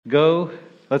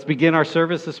Let's begin our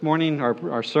service this morning,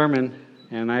 our sermon,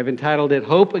 and I've entitled it,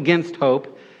 Hope Against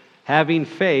Hope, Having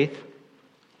Faith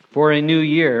for a New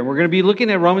Year. And we're going to be looking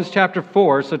at Romans chapter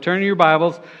 4, so turn your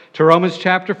Bibles to Romans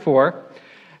chapter 4,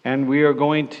 and we are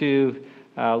going to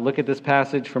look at this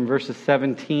passage from verses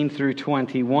 17 through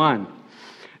 21.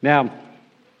 Now,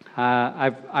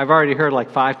 I've already heard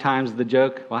like 5 times the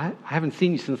joke, well, I haven't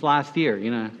seen you since last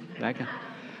year,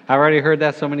 I've already heard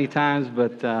that so many times,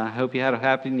 but I hope you had a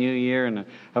happy New Year, and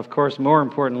of course, more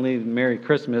importantly, Merry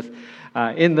Christmas.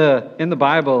 In the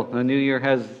Bible, the New Year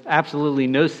has absolutely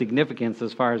no significance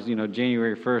as far as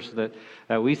January 1st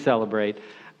that we celebrate.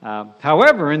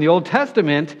 However, in the Old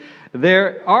Testament,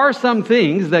 there are some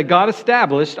things that God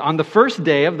established on the first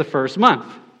day of the first month.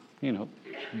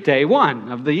 Day 1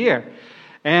 of the year,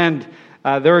 and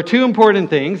there are 2 important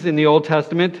things in the Old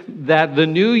Testament that the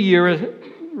New Year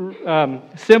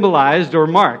symbolized or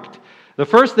marked. The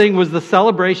first thing was the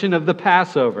celebration of the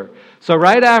Passover. So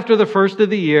right after the first of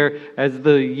the year, as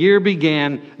the year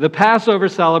began, the Passover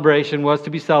celebration was to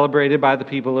be celebrated by the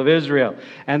people of Israel.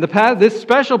 And this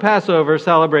special Passover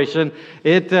celebration,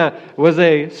 it was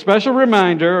a special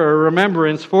reminder or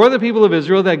remembrance for the people of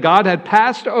Israel that God had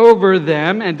passed over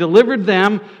them and delivered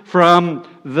them from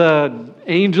the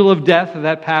angel of death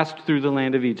that passed through the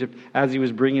land of Egypt as he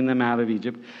was bringing them out of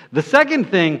Egypt. The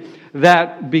second thing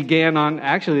that began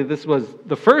this was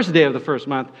the first day of the first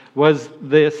month, was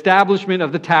the establishment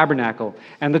of the tabernacle.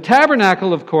 And the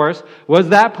tabernacle, of course, was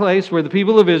that place where the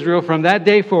people of Israel from that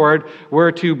day forward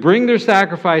were to bring their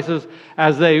sacrifices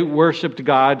as they worshiped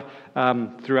God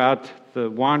throughout the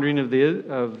wandering of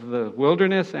the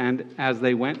wilderness and as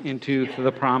they went into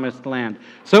the promised land.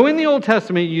 So in the Old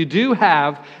Testament, you do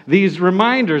have these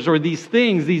reminders or these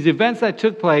things, these events that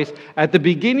took place at the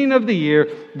beginning of the year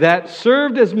that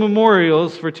served as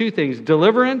memorials for 2 things: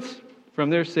 deliverance from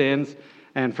their sins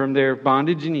and from their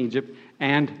bondage in Egypt,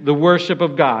 and the worship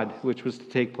of God, which was to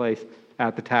take place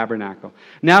at the tabernacle.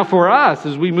 Now for us,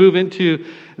 as we move into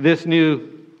this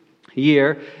new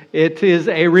year, it is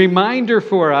a reminder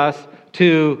for us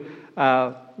to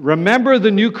remember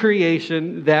the new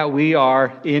creation that we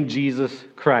are in Jesus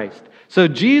Christ. So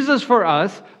Jesus for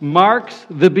us marks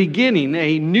the beginning,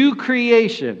 a new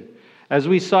creation. As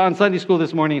we saw in Sunday school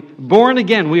this morning, born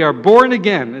again. We are born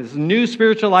again. This new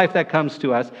spiritual life that comes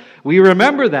to us. We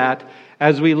remember that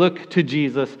as we look to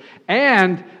Jesus.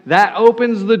 And that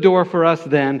opens the door for us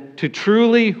then to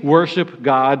truly worship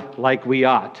God like we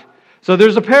ought. So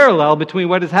there's a parallel between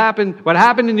what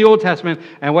happened in the Old Testament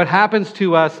and what happens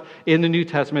to us in the New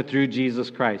Testament through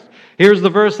Jesus Christ. Here's the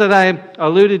verse that I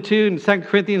alluded to in 2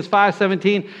 Corinthians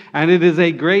 5:17, and it is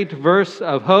a great verse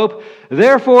of hope.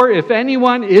 Therefore, if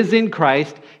anyone is in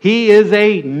Christ, he is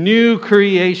a new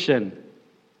creation.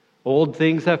 Old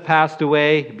things have passed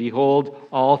away. Behold,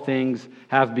 all things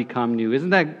have become new. Isn't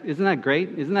that great?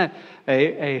 Isn't that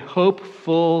a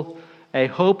hopeful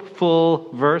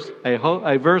verse,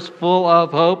 a verse full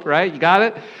of hope, right? You got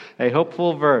it? A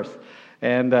hopeful verse.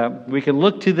 And we can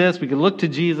look to this, we can look to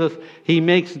Jesus. He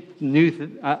makes us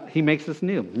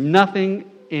new. Nothing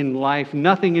in life,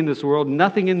 nothing in this world,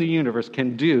 nothing in the universe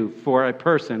can do for a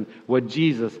person what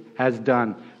Jesus has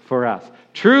done for us.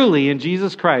 Truly, in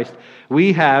Jesus Christ,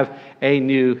 we have a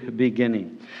new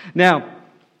beginning. Now,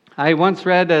 I once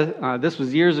read, this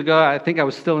was years ago, I think I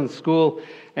was still in school,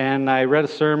 and I read a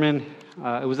sermon.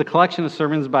 It was a collection of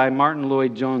sermons by Martin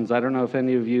Lloyd-Jones. I don't know if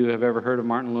any of you have ever heard of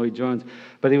Martin Lloyd-Jones,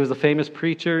 but he was a famous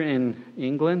preacher in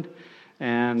England,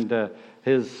 and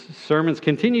his sermons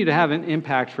continue to have an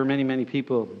impact for many, many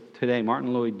people today,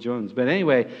 Martin Lloyd-Jones. But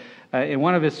anyway, in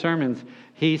one of his sermons,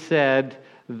 he said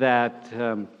that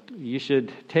you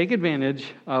should take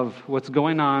advantage of what's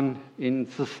going on in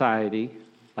society,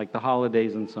 like the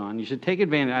holidays and so on. You should take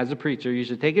advantage, as a preacher, you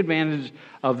should take advantage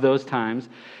of those times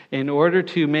in order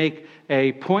to make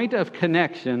a point of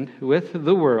connection with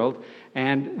the world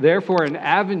and therefore an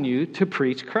avenue to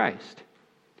preach Christ.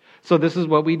 So this is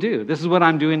what we do. This is what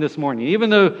I'm doing this morning. Even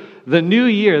though the new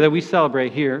year that we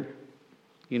celebrate here,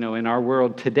 in our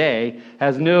world today,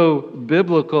 has no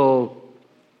biblical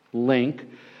link,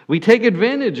 we take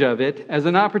advantage of it as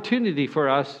an opportunity for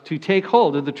us to take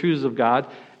hold of the truths of God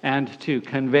and to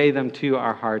convey them to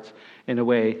our hearts in a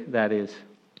way that is,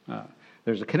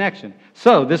 there's a connection.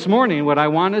 So this morning, what I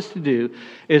want us to do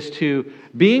is to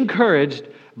be encouraged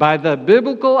by the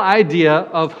biblical idea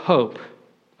of hope.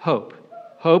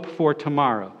 Hope for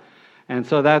tomorrow. And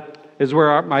so that is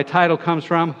where my title comes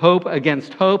from, Hope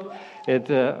Against Hope.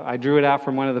 I drew it out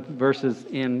from one of the verses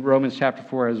in Romans chapter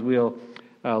 4, as we'll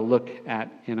look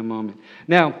at in a moment.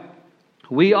 Now,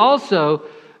 we also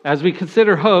as we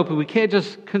consider hope, we can't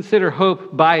just consider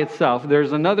hope by itself.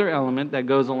 There's another element that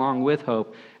goes along with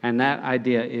hope, and that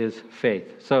idea is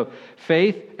faith. So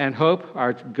faith and hope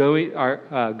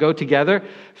go together.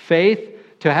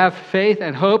 To have faith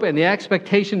and hope and the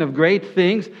expectation of great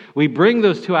things, we bring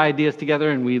those two ideas together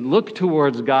and we look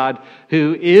towards God,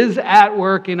 who is at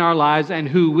work in our lives and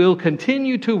who will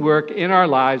continue to work in our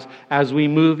lives as we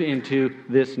move into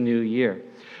this new year.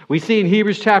 We see in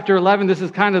Hebrews chapter 11, this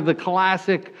is kind of the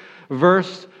classic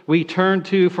verse we turn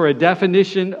to for a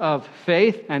definition of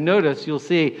faith. And notice, you'll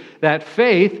see that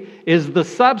faith is the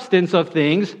substance of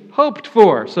things hoped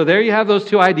for. So there you have those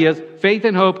two ideas, faith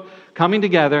and hope coming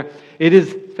together.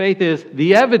 Faith is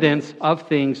the evidence of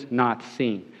things not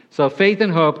seen. So faith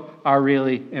and hope are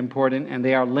really important, and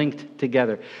they are linked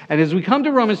together. And as we come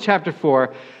to Romans chapter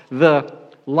 4, the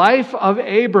life of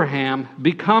Abraham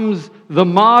becomes the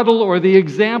model or the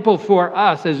example for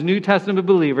us as New Testament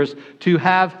believers to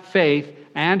have faith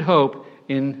and hope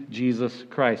in Jesus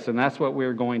Christ. And that's what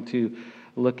we're going to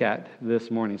look at this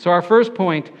morning. So our first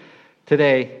point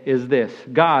today is this: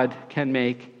 God can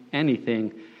make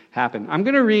anything happen. I'm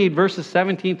going to read verses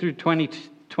 17 through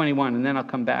 21, and then I'll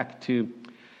come back to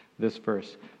this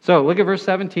verse. So look at verse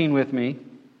 17 with me.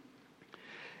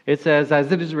 It says,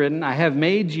 "As it is written, I have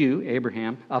made you,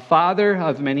 Abraham, a father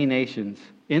of many nations,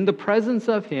 in the presence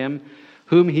of him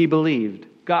whom he believed,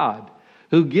 God,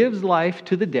 who gives life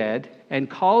to the dead and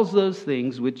calls those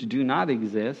things which do not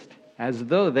exist as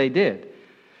though they did,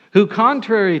 who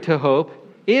contrary to hope,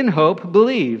 in hope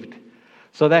believed,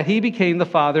 so that he became the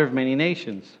father of many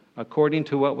nations, according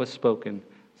to what was spoken,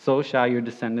 so shall your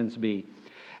descendants be.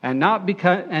 And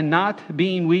not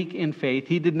being weak in faith,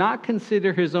 he did not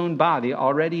consider his own body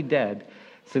already dead,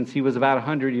 since he was about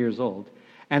 100 years old,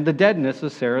 and the deadness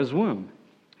of Sarah's womb.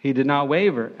 He did not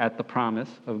waver at the promise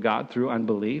of God through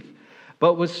unbelief,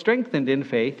 but was strengthened in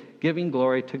faith, giving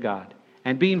glory to God,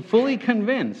 and being fully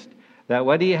convinced that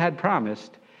what he had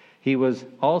promised, he was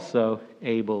also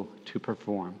able to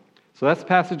perform." So that's the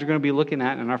passage we're going to be looking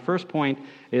at, and our first point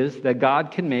is that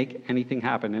God can make anything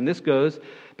happen. And this goes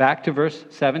back to verse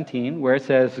 17, where it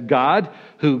says, God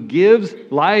who gives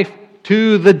life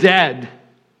to the dead.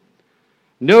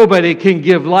 Nobody can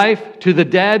give life to the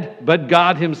dead but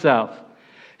God himself.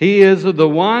 He is the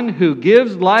one who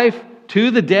gives life to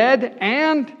the dead,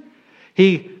 and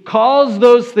he calls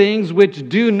those things which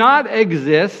do not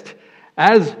exist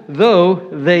as though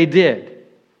they did.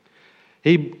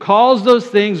 He calls those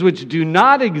things which do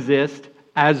not exist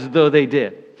as though they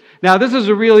did. Now, this is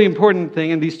a really important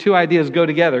thing, and these two ideas go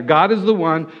together. God is the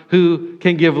one who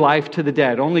can give life to the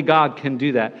dead. Only God can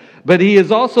do that. But he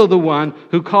is also the one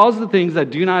who calls the things that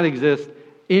do not exist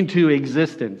into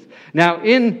existence. Now,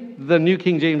 in the New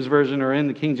King James Version, or in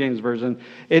the King James Version,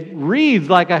 it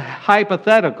reads like a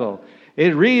hypothetical.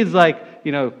 It reads like,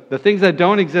 the things that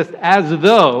don't exist as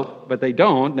though, but they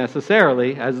don't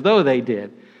necessarily, as though they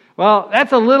did. Well,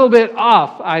 that's a little bit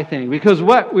off, I think, because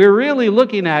what we're really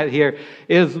looking at here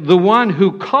is the one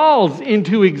who calls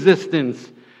into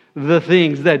existence the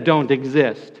things that don't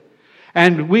exist.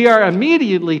 And we are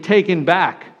immediately taken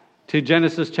back to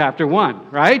Genesis chapter 1,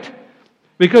 right?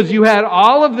 Because you had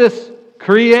all of this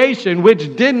creation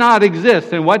which did not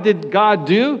exist. And what did God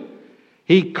do?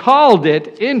 He called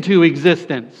it into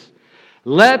existence.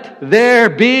 Let there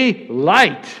be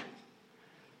light.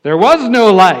 There was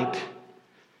no light.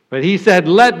 But he said,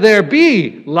 let there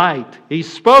be light. He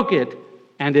spoke it,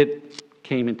 and it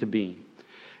came into being.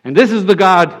 And this is the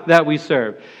God that we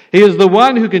serve. He is the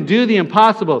one who can do the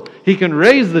impossible. He can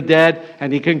raise the dead,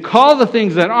 and he can call the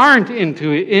things that aren't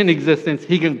in existence.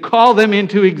 He can call them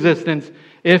into existence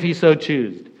if he so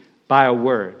chooses, by a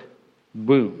word.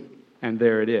 Boom. And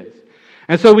there it is.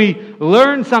 And so we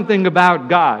learn something about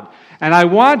God. And I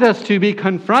want us to be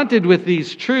confronted with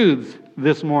these truths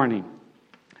this morning.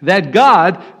 That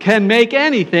God can make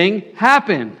anything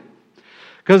happen.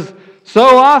 Because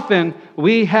so often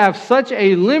we have such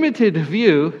a limited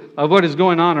view of what is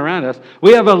going on around us.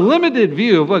 We have a limited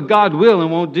view of what God will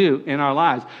and won't do in our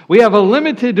lives. We have a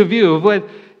limited view of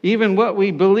what we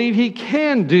believe he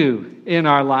can do in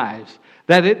our lives.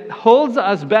 That it holds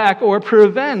us back or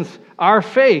prevents our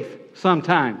faith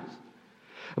sometimes.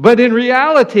 But in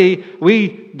reality,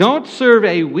 we don't serve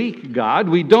a weak God.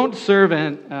 We don't serve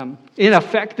an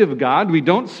ineffective God. We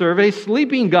don't serve a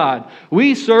sleeping God.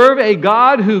 We serve a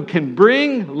God who can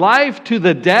bring life to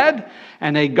the dead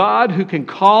and a God who can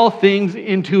call things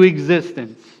into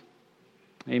existence.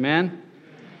 Amen?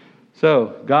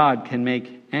 So, God can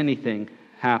make anything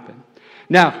happen.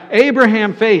 Now,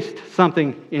 Abraham faced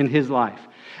something in his life.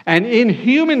 And in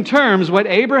human terms, what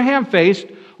Abraham faced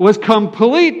was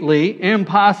completely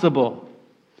impossible.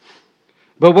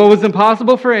 But what was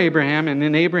impossible for Abraham, and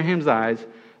in Abraham's eyes,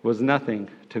 was nothing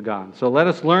to God. So let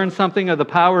us learn something of the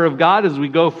power of God as we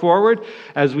go forward,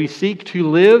 as we seek to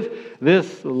live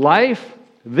this life,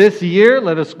 this year.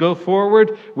 Let us go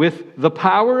forward with the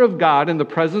power of God and the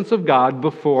presence of God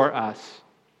before us.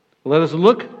 Let us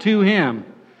look to Him,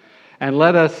 and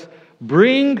let us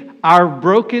bring our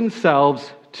broken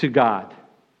selves to God.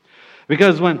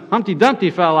 Because when Humpty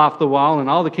Dumpty fell off the wall and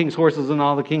all the king's horses and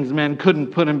all the king's men couldn't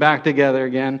put him back together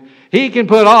again, He can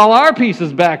put all our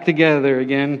pieces back together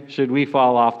again should we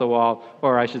fall off the wall.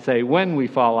 Or I should say, when we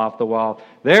fall off the wall.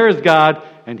 There is God,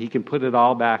 and He can put it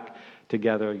all back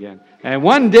together again. And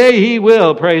one day He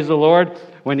will, praise the Lord,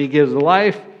 when He gives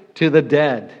life to the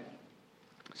dead.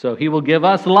 So He will give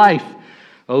us life,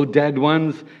 O dead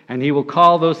ones, and He will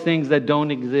call those things that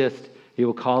don't exist, He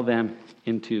will call them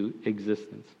into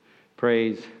existence.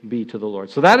 Praise be to the Lord.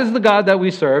 So that is the God that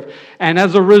we serve. And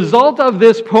as a result of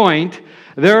this point,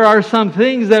 there are some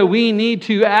things that we need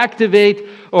to activate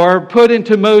or put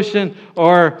into motion,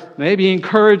 or maybe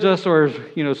encourage us, or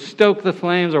stoke the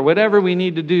flames, or whatever we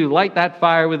need to do. Light that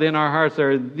fire within our hearts.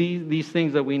 There are these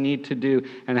things that we need to do,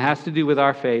 and it has to do with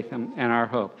our faith and our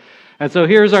hope. And so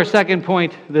here's our second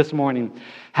point this morning.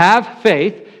 Have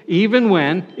faith even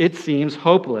when it seems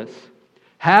hopeless.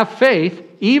 Have faith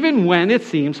even when it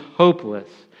seems hopeless.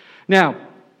 Now,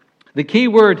 the key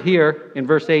word here in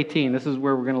verse 18, this is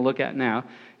where we're going to look at now.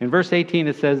 In verse 18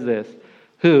 it says this,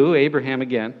 who, Abraham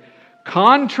again,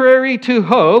 contrary to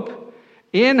hope,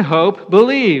 in hope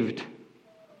believed,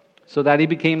 so that he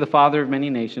became the father of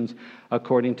many nations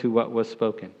according to what was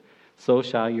spoken. So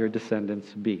shall your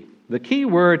descendants be. The key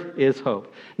word is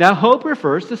hope. Now, hope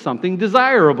refers to something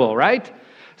desirable, right?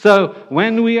 So,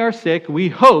 when we are sick, we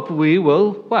hope we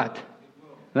will what?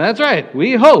 That's right.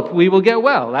 We hope we will get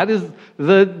well. That is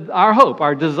our hope,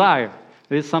 our desire.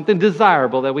 It is something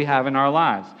desirable that we have in our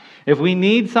lives. If we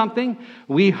need something,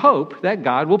 we hope that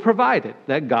God will provide it,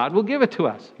 that God will give it to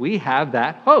us. We have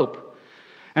that hope.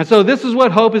 And so this is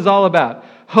what hope is all about.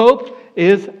 Hope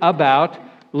is about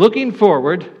looking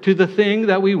forward to the thing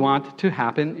that we want to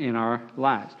happen in our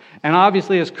lives. And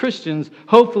obviously as Christians,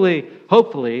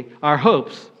 hopefully, our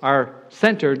hopes are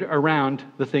centered around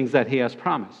the things that He has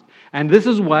promised. And this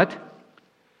is what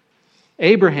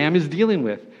Abraham is dealing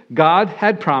with. God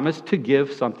had promised to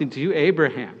give something to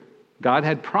Abraham. God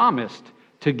had promised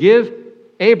to give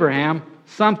Abraham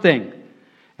something.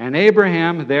 And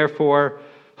Abraham, therefore,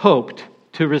 hoped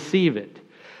to receive it.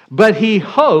 But he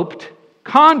hoped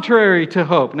contrary to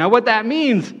hope. Now, what that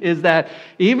means is that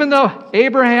even though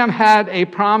Abraham had a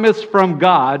promise from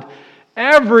God,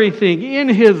 everything in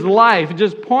his life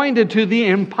just pointed to the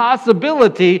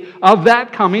impossibility of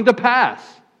that coming to pass.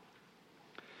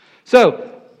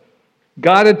 So,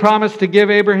 God had promised to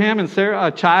give Abraham and Sarah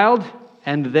a child,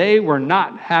 and they were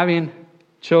not having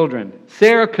children.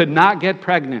 Sarah could not get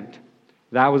pregnant.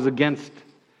 That was against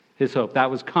his hope. That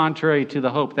was contrary to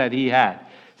the hope that he had.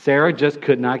 Sarah just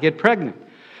could not get pregnant.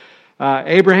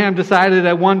 Abraham decided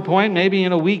at one point, maybe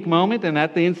in a weak moment, and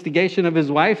at the instigation of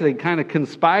his wife, they kind of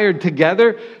conspired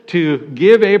together to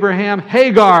give Abraham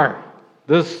Hagar,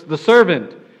 the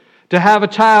servant, to have a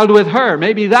child with her.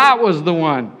 Maybe that was the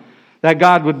one that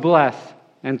God would bless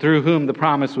and through whom the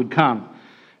promise would come.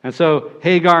 And so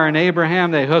Hagar and Abraham,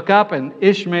 they hook up and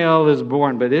Ishmael is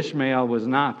born. But Ishmael was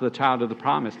not the child of the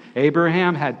promise.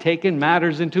 Abraham had taken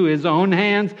matters into his own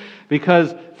hands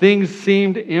because things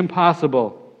seemed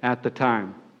impossible at the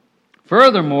time.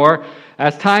 Furthermore,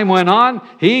 as time went on,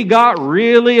 he got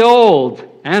really old.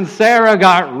 And Sarah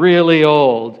got really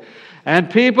old.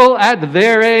 And people at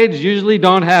their age usually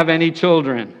don't have any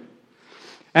children.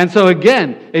 And so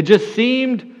again, it just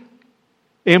seemed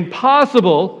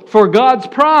impossible for God's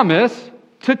promise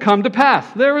to come to pass.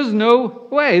 There was no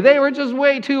way. They were just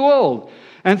way too old.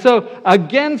 And so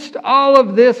against all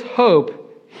of this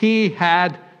hope, he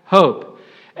had hope.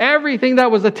 Everything that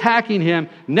was attacking him,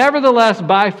 nevertheless,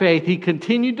 by faith, he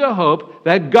continued to hope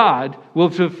that God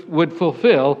would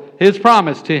fulfill his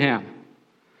promise to him.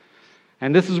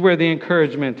 And this is where the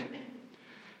encouragement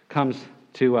comes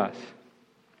to us.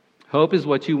 Hope is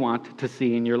what you want to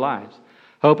see in your lives.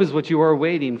 Hope is what you are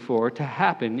waiting for to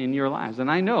happen in your lives. And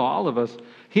I know all of us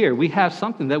here, we have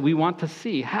something that we want to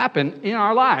see happen in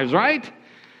our lives, right?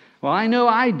 Well, I know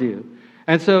I do.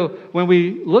 And so when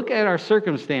we look at our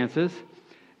circumstances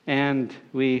and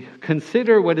we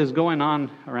consider what is going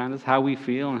on around us, how we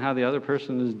feel and how the other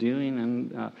person is doing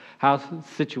and how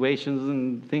situations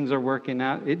and things are working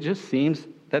out, it just seems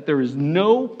that there is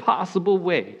no possible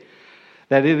way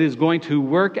that it is going to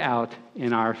work out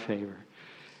in our favor.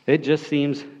 It just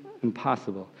seems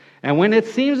impossible. And when it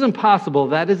seems impossible,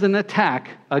 that is an attack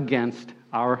against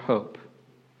our hope.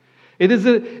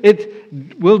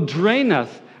 It will drain us.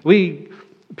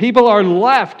 People are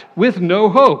left with no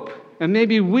hope. And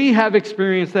maybe we have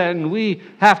experienced that and we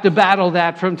have to battle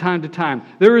that from time to time.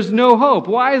 There is no hope.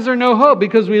 Why is there no hope?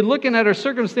 Because we're looking at our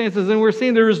circumstances and we're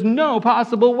seeing there is no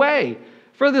possible way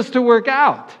for this to work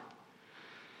out.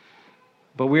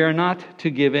 But we are not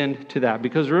to give in to that.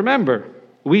 Because remember,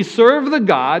 we serve the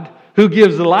God who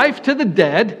gives life to the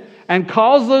dead and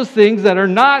calls those things that are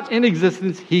not in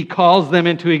existence, He calls them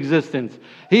into existence.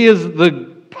 He is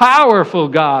the powerful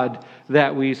God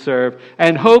that we serve,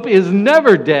 and hope is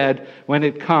never dead when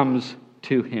it comes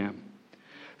to Him.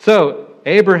 So,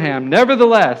 Abraham,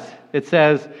 nevertheless, it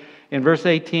says in verse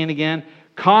 18 again,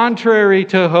 contrary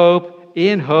to hope,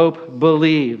 in hope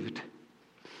believed.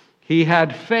 He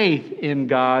had faith in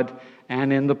God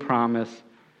and in the promise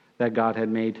that God had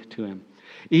made to him.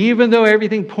 Even though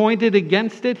everything pointed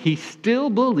against it, he still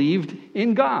believed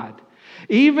in God.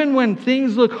 Even when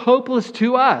things look hopeless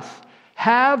to us,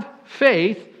 have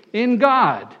faith in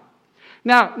God.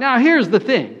 Now here's the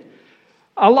thing.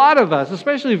 A lot of us,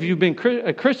 especially if you've been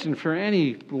a Christian for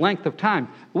any length of time,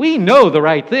 we know the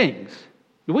right things.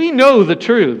 We know the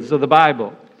truths of the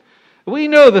Bible. We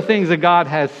know the things that God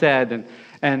has said,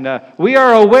 and we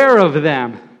are aware of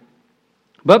them.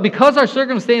 But because our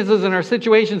circumstances and our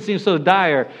situation seem so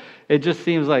dire, it just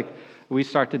seems like we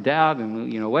start to doubt,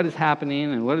 and what is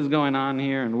happening, and what is going on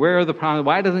here, and where are the promises?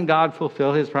 Why doesn't God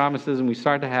fulfill His promises? And we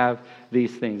start to have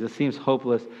these things. It seems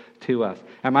hopeless to us.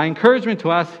 And my encouragement to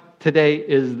us today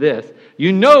is this: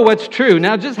 you know what's true.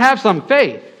 Now just have some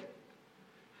faith.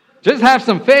 Just have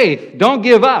some faith. Don't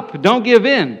give up. Don't give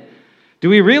in. Do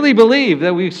we really believe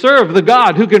that we serve the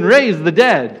God who can raise the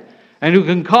dead and who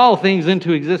can call things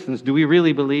into existence? Do we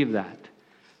really believe that?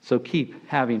 So keep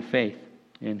having faith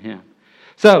in Him.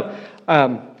 So,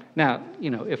 now,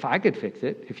 if I could fix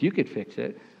it, if you could fix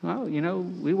it, well,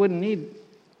 we wouldn't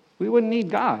need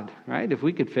God, right? If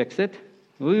we could fix it,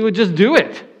 we would just do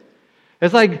it.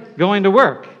 It's like going to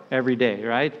work every day,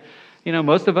 right?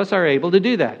 Most of us are able to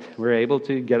do that. We're able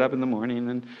to get up in the morning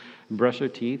and brush our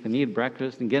teeth and eat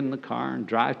breakfast and get in the car and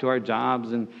drive to our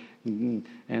jobs and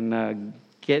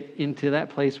get into that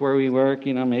place where we work.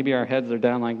 Maybe our heads are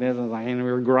down like this, and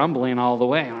we're grumbling all the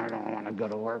way. I don't want to go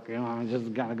to work. I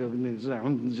just got to go.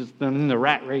 I'm just in the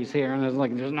rat race here, and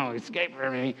there's no escape for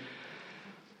me.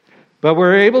 But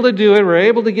we're able to do it. We're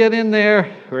able to get in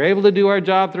there. We're able to do our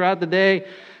job throughout the day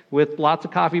with lots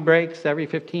of coffee breaks every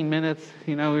 15 minutes.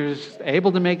 We're just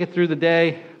able to make it through the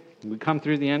day. We come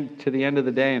through the end of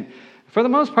the day, and for the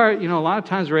most part, a lot of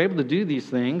times we're able to do these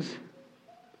things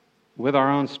with our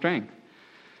own strength.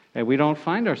 And we don't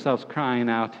find ourselves crying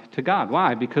out to God.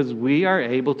 Why? Because we are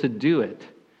able to do it.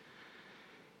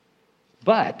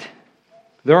 But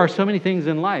there are so many things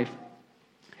in life,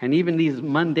 and even these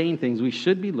mundane things, we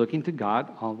should be looking to God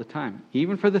all the time.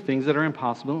 Even for the things that are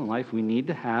impossible in life, we need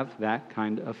to have that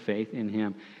kind of faith in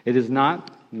Him. It is not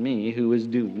me who is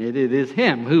doing it. It is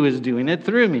Him who is doing it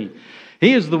through me.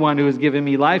 He is the one who has given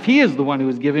me life. He is the one who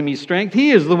has given me strength.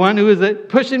 He is the one who is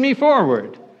pushing me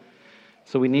forward.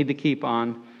 So we need to keep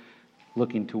on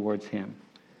looking towards Him.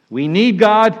 We need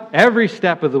God every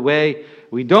step of the way.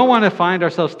 We don't want to find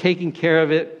ourselves taking care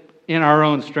of it in our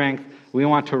own strength. We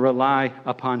want to rely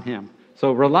upon Him.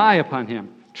 So rely upon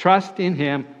Him. Trust in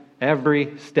Him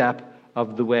every step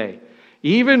of the way.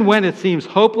 Even when it seems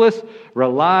hopeless,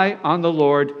 rely on the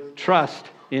Lord. Trust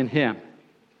in Him.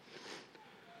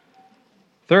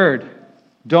 Third,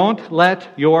 don't let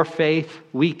your faith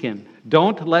weaken.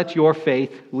 Don't let your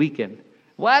faith weaken.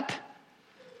 What?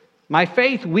 My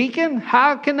faith weaken?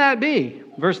 How can that be?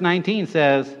 Verse 19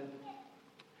 says,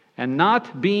 and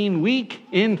not being weak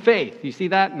in faith. You see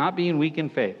that? Not being weak in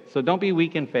faith. So don't be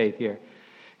weak in faith here.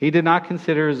 He did not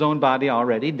consider his own body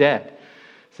already dead,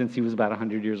 since he was about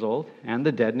 100 years old, and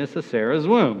the deadness of Sarah's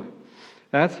womb.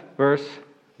 That's verse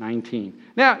 19.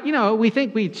 Now, we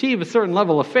think we achieve a certain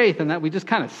level of faith and that we just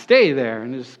kind of stay there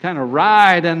and just kind of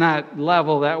ride in that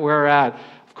level that we're at.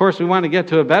 Of course, we want to get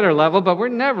to a better level, but we're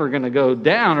never going to go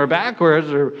down or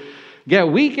backwards or get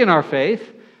weak in our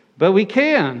faith, but we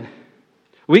can.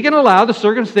 We can allow the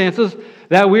circumstances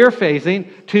that we are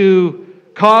facing to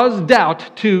cause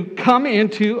doubt to come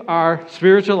into our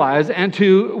spiritual lives and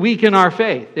to weaken our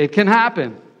faith. It can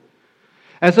happen.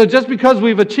 And so just because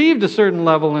we've achieved a certain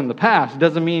level in the past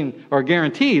doesn't mean or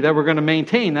guarantee that we're going to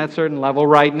maintain that certain level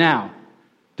right now,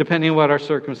 depending on what our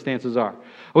circumstances are.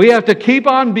 We have to keep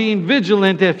on being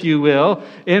vigilant, if you will,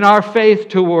 in our faith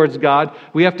towards God.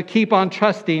 We have to keep on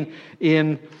trusting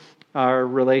in our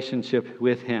relationship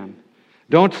with Him.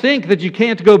 Don't think that you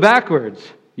can't go backwards.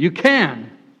 You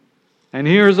can. And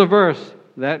here's a verse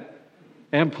that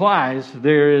implies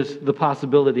there is the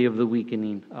possibility of the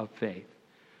weakening of faith.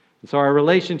 And so our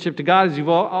relationship to God, as you've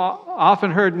often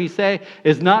heard me say,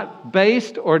 is not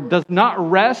based or does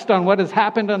not rest on what has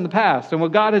happened in the past and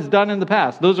what God has done in the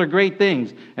past. Those are great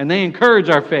things, and they encourage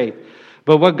our faith.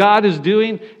 But what God is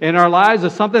doing in our lives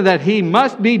is something that He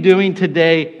must be doing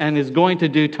today and is going to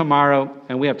do tomorrow,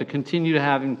 and we have to continue to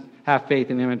have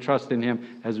faith in Him and trust in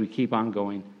Him as we keep on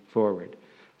going forward.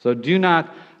 So do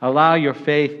not allow your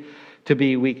faith to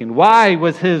be weakened. Why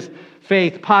was his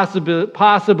faith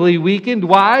possibly weakened?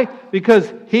 Why?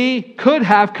 Because he could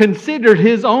have considered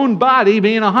his own body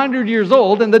being 100 years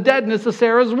old and the deadness of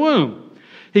Sarah's womb.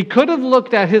 He could have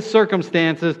looked at his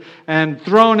circumstances and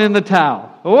thrown in the towel.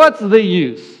 What's the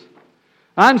use?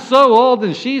 I'm so old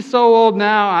and she's so old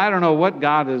now. I don't know what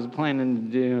God is planning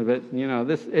to do, but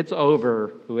it's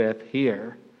over with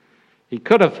here. He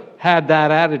could have had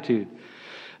that attitude.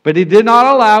 But he did not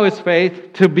allow his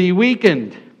faith to be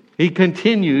weakened. He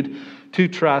continued to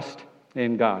trust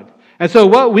in God. And so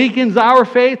what weakens our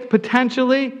faith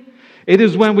potentially? It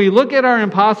is when we look at our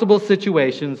impossible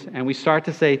situations and we start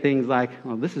to say things like,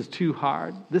 oh, this is too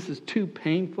hard. This is too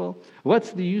painful.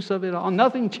 What's the use of it all?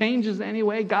 Nothing changes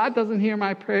anyway. God doesn't hear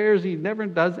my prayers. He never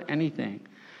does anything.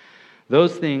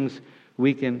 Those things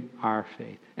weaken our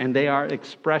faith. And they are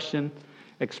expressions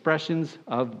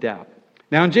of doubt.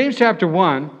 Now in James chapter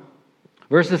 1,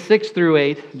 verses 6 through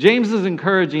 8, James is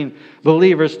encouraging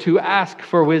believers to ask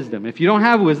for wisdom. If you don't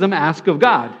have wisdom, ask of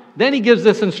God. Then he gives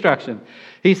this instruction.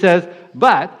 He says,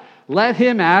 but let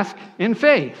him ask in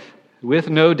faith, with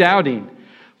no doubting.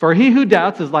 For he who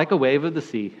doubts is like a wave of the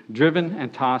sea, driven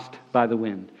and tossed by the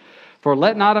wind. For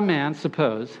let not a man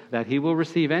suppose that he will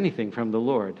receive anything from the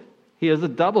Lord. He is a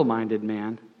double-minded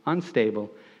man,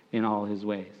 unstable in all his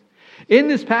ways. In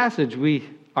this passage, we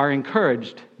are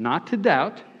encouraged not to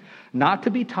doubt, not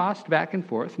to be tossed back and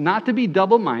forth, not to be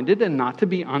double-minded, and not to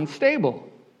be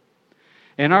unstable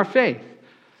in our faith.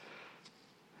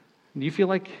 Do you feel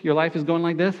like your life is going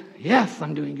like this? Yes,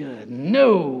 I'm doing good.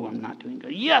 No, I'm not doing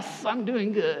good. Yes, I'm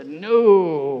doing good.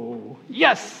 No.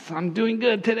 Yes, I'm doing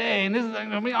good today. And this is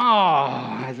going to be,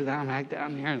 I'm back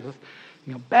down here. Just,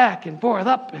 back and forth,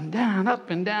 up and down,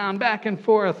 back and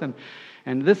forth.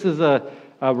 And this is a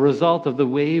result of the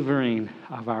wavering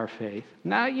of our faith.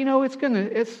 Now,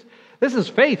 this is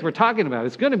faith we're talking about.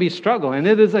 It's going to be struggle, and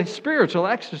it is a spiritual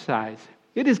exercise.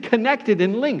 It is connected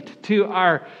and linked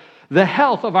to the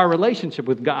health of our relationship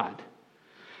with God.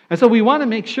 And so we want to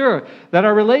make sure that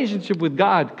our relationship with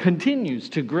God continues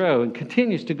to grow and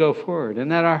continues to go forward,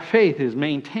 and that our faith is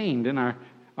maintained in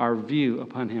our view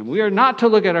upon Him. We are not to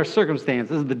look at our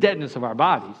circumstances, the deadness of our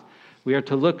bodies. We are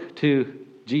to look to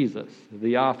Jesus,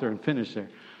 the author and finisher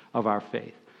of our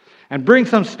faith, and bring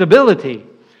some stability.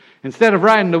 Instead of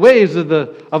riding the waves of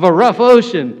a rough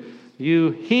ocean,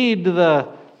 you heed the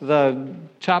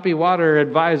choppy water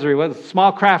advisory,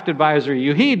 small craft advisory.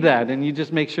 You heed that, and you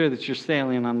just make sure that you're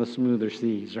sailing on the smoother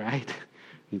seas, right?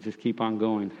 You just keep on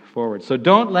going forward. So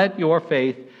don't let your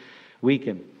faith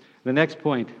weaken. The next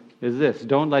point is this: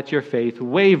 don't let your faith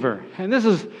waver. And this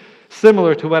is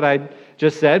similar to what I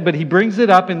just said, but he brings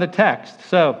it up in the text.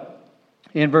 So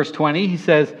in verse 20, he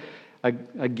says,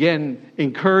 again,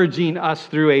 encouraging us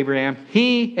through Abraham,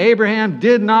 Abraham,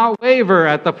 did not waver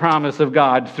at the promise of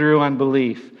God through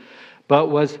unbelief, but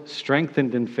was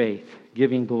strengthened in faith,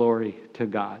 giving glory to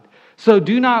God. So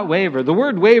do not waver. The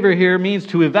word waver here means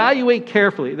to evaluate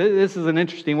carefully. This is an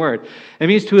interesting word. It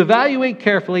means to evaluate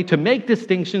carefully, to make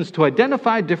distinctions, to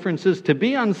identify differences, to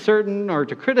be uncertain, or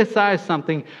to criticize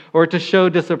something, or to show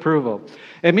disapproval.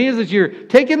 It means that you're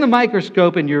taking the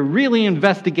microscope and you're really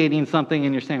investigating something,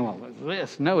 and you're saying, well, it's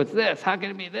this. No, it's this. How can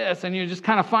it be this? And you're just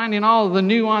kind of finding all of the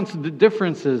nuanced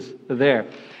differences there.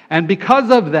 And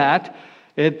because of that,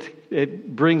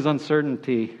 it brings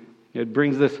uncertainty. It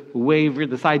brings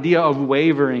this idea of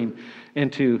wavering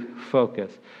into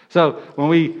focus. So when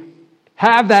we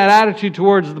have that attitude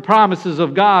towards the promises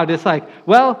of God, it's like,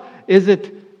 well, does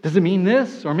it mean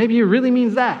this? Or maybe it really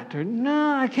means that. Or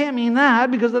no, I can't mean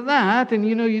that because of that. And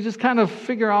you just kind of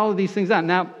figure all of these things out.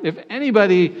 Now, if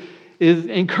anybody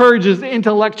encourages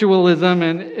intellectualism,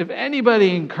 and if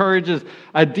anybody encourages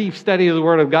a deep study of the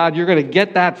Word of God, you're going to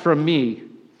get that from me.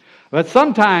 But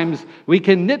sometimes we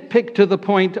can nitpick to the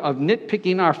point of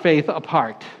nitpicking our faith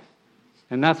apart.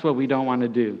 And that's what we don't want to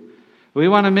do. We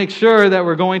want to make sure that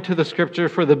we're going to the Scripture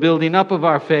for the building up of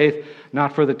our faith,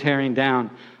 not for the tearing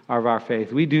down of our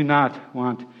faith. We do not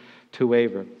want to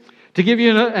waver. To give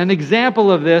you an example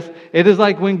of this, it is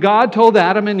like when God told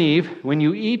Adam and Eve, when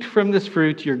you eat from this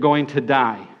fruit, you're going to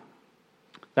die.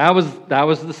 That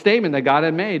was the statement that God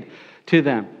had made to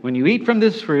them. When you eat from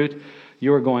this fruit,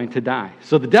 you are going to die.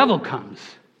 So the devil comes,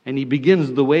 and he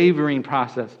begins the wavering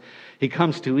process. He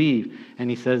comes to Eve, and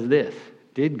he says this,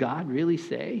 did God really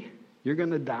say you're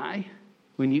going to die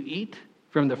when you eat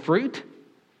from the fruit?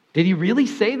 Did he really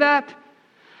say that?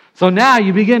 So now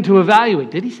you begin to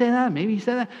evaluate. Did he say that? Maybe he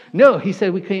said that. No, he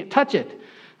said we can't touch it,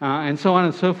 and so on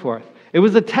and so forth. It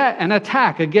was an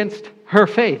attack against her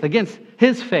faith, against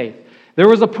his faith. There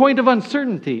was a point of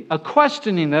uncertainty, a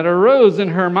questioning that arose in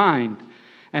her mind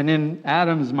and in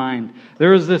Adam's mind.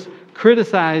 There was this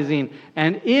criticizing,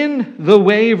 and in the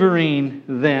wavering,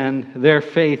 then their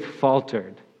faith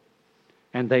faltered,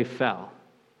 and they fell.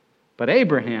 But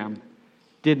Abraham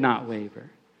did not waver.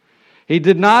 He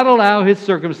did not allow his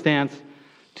circumstance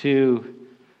to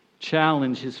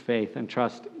challenge his faith and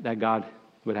trust that God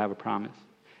would have a promise.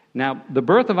 Now, the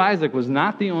birth of Isaac was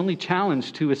not the only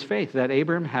challenge to his faith that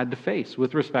Abraham had to face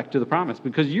with respect to the promise.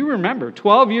 Because you remember,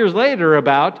 12 years later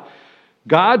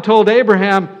God told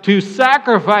Abraham to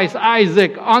sacrifice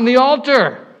Isaac on the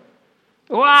altar.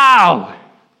 Wow!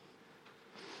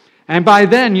 And by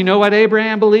then, you know what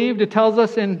Abraham believed? It tells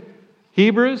us in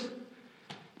Hebrews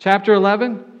chapter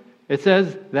 11. It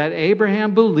says that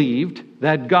Abraham believed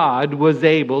that God was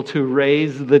able to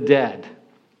raise the dead.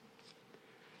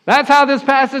 That's how this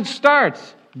passage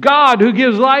starts. God who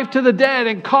gives life to the dead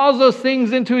and calls those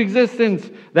things into existence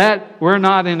that were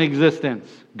not in existence.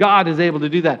 God is able to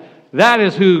do that. That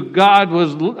is who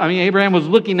Abraham was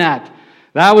looking at.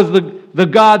 That was the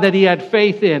God that he had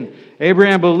faith in.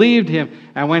 Abraham believed him.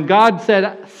 And when God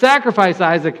said, sacrifice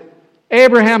Isaac,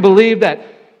 Abraham believed that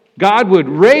God would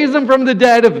raise him from the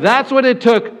dead if that's what it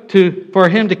took for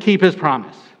him to keep his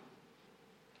promise.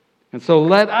 And so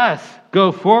let us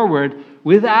go forward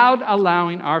without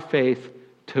allowing our faith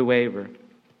to waver.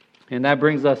 And that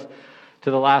brings us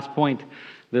to the last point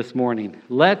this morning.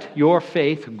 Let your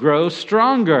faith grow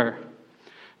stronger.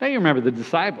 Now you remember the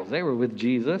disciples. They were with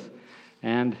Jesus,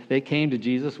 and they came to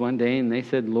Jesus one day and they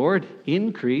said, Lord,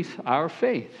 increase our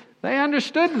faith. They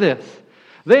understood this.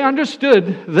 They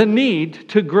understood the need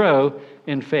to grow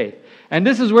in faith. And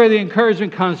this is where the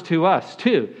encouragement comes to us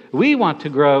too. We want to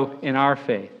grow in our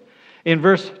faith. In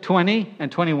verse 20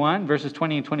 and 21, verses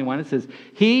 20 and 21, it says,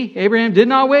 He, Abraham, did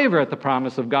not waver at the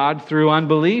promise of God through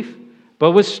unbelief,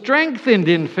 but was strengthened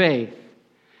in faith,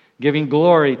 giving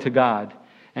glory to God,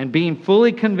 and being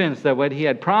fully convinced that what he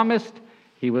had promised,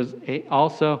 he was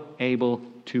also able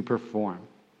to perform.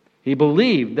 He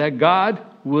believed that God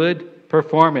would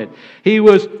perform it. He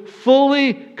was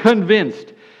fully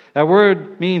convinced. That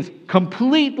word means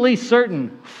completely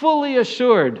certain, fully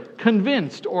assured,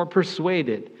 convinced, or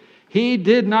persuaded. He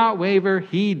did not waver.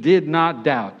 He did not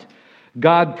doubt.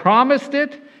 God promised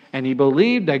it, and he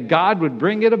believed that God would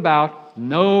bring it about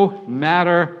no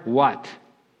matter what.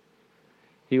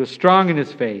 He was strong in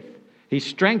his faith. He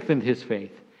strengthened his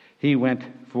faith. He went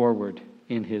forward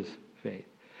in his faith.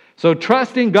 So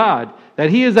trust in God that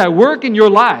he is at work in your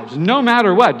lives no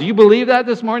matter what. Do you believe that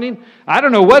this morning? I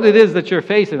don't know what it is that you're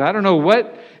facing. I don't know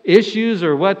what issues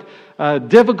or what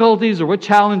difficulties or what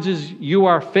challenges you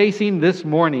are facing this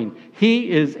morning.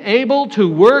 He is able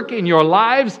to work in your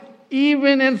lives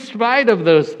even in spite of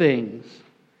those things.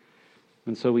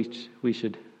 And so we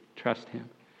should trust him.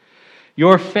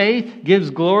 Your faith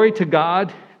gives glory to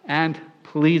God and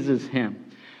pleases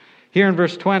him. Here in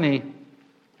verse 20,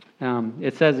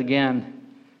 it says again,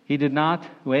 he did not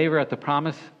waver at the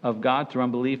promise of God through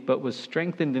unbelief, but was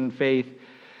strengthened in faith,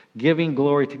 giving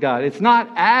glory to God. It's not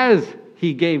as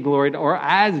he gave glory to, or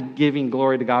as giving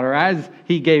glory to God, or as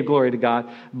he gave glory to God,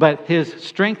 but his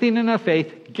strengthening of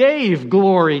faith gave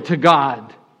glory to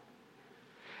God.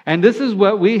 And this is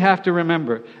what we have to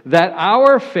remember, that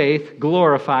our faith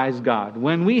glorifies God.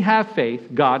 When we have faith,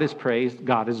 God is praised,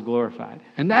 God is glorified.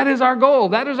 And that is our goal.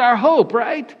 That is our hope,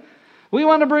 right? We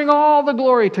want to bring all the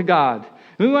glory to God.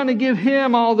 We want to give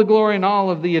him all the glory and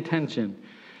all of the attention.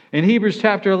 In Hebrews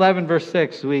chapter 11, verse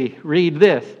 6, we read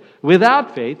this,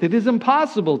 without faith, it is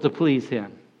impossible to please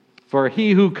him. For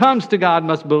he who comes to God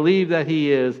must believe that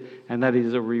he is, and that he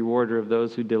is a rewarder of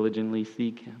those who diligently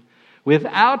seek him.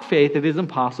 Without faith, it is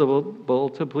impossible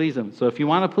to please him. So if you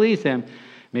want to please him,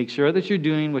 make sure that you're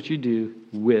doing what you do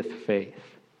with faith.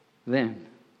 Then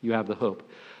you have the hope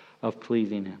of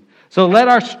pleasing him. So let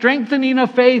our strengthening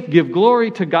of faith give glory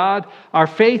to God. Our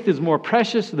faith is more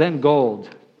precious than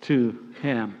gold to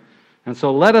him. And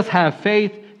so let us have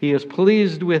faith. He is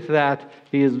pleased with that.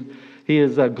 He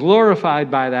is glorified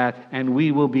by that, and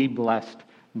we will be blessed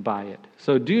by it.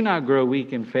 So do not grow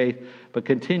weak in faith, but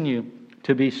continue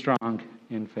to be strong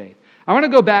in faith. I want to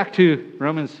go back to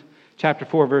Romans chapter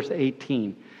 4, verse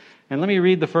 18. And let me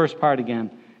read the first part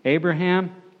again.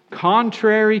 Abraham,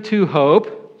 contrary to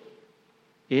hope,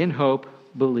 in hope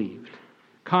believed.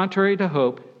 Contrary to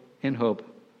hope, in hope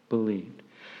believed.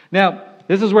 Now,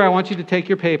 this is where I want you to take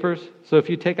your papers. So if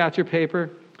you take out your paper,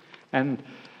 and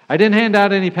I didn't hand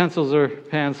out any pencils or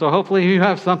pens, so hopefully you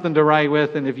have something to write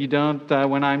with, and if you don't,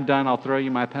 when I'm done, I'll throw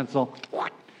you my pencil.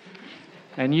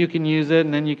 And you can use it,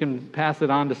 and then you can pass it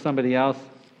on to somebody else.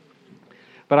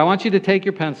 But I want you to take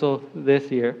your pencil this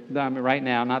year, right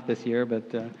now, not this year,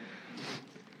 but...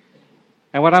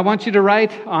 And what I want you to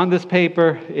write on this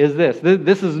paper is this.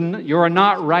 You are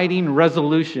not writing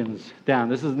resolutions down.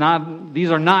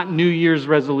 These are not New Year's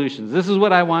resolutions. This is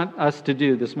what I want us to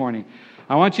do this morning.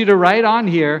 I want you to write on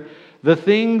here the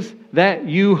things that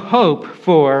you hope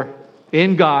for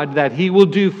in God that He will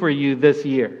do for you this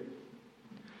year.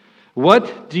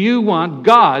 What do you want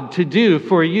God to do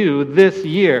for you this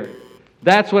year?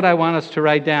 That's what I want us to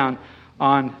write down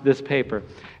on this paper.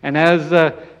 And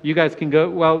as you guys can go,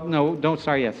 well, no, don't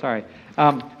start yet, sorry.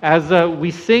 As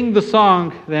we sing the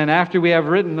song, then after we have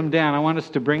written them down, I want us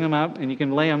to bring them up, and you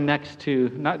can lay them next to,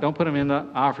 don't put them in the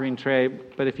offering tray,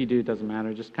 but if you do, it doesn't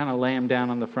matter. Just kind of lay them down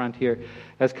on the front here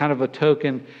as kind of a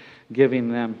token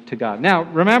giving them to God. Now,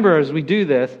 remember, as we do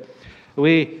this,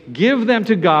 we give them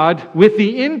to God with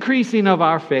the increasing of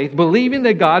our faith, believing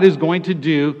that God is going to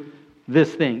do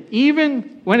this thing,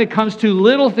 even when it comes to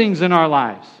little things in our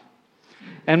lives.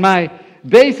 And my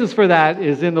basis for that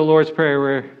is in the Lord's Prayer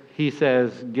where He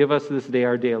says, give us this day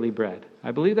our daily bread.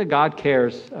 I believe that God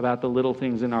cares about the little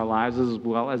things in our lives as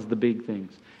well as the big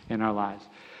things in our lives.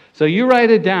 So you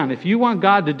write it down. If you want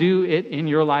God to do it in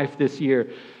your life this year,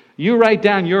 you write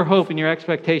down your hope and your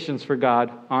expectations for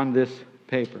God on this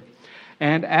paper.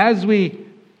 And as we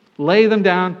lay them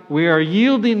down, we are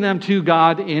yielding them to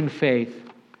God in faith.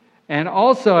 And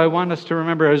also, I want us to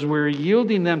remember, as we're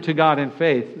yielding them to God in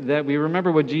faith, that we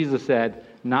remember what Jesus said,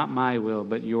 not my will,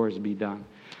 but yours be done.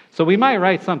 So we might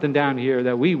write something down here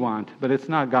that we want, but it's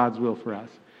not God's will for us.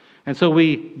 And so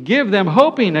we give them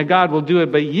hoping that God will do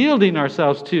it, but yielding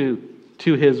ourselves to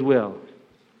His will.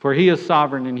 For He is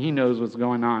sovereign and He knows what's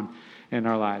going on in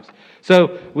our lives.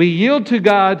 So we yield to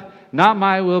God, not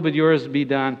my will, but yours be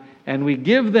done. And we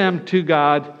give them to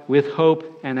God with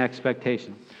hope and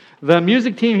expectation. The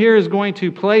music team here is going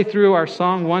to play through our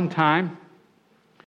song one time.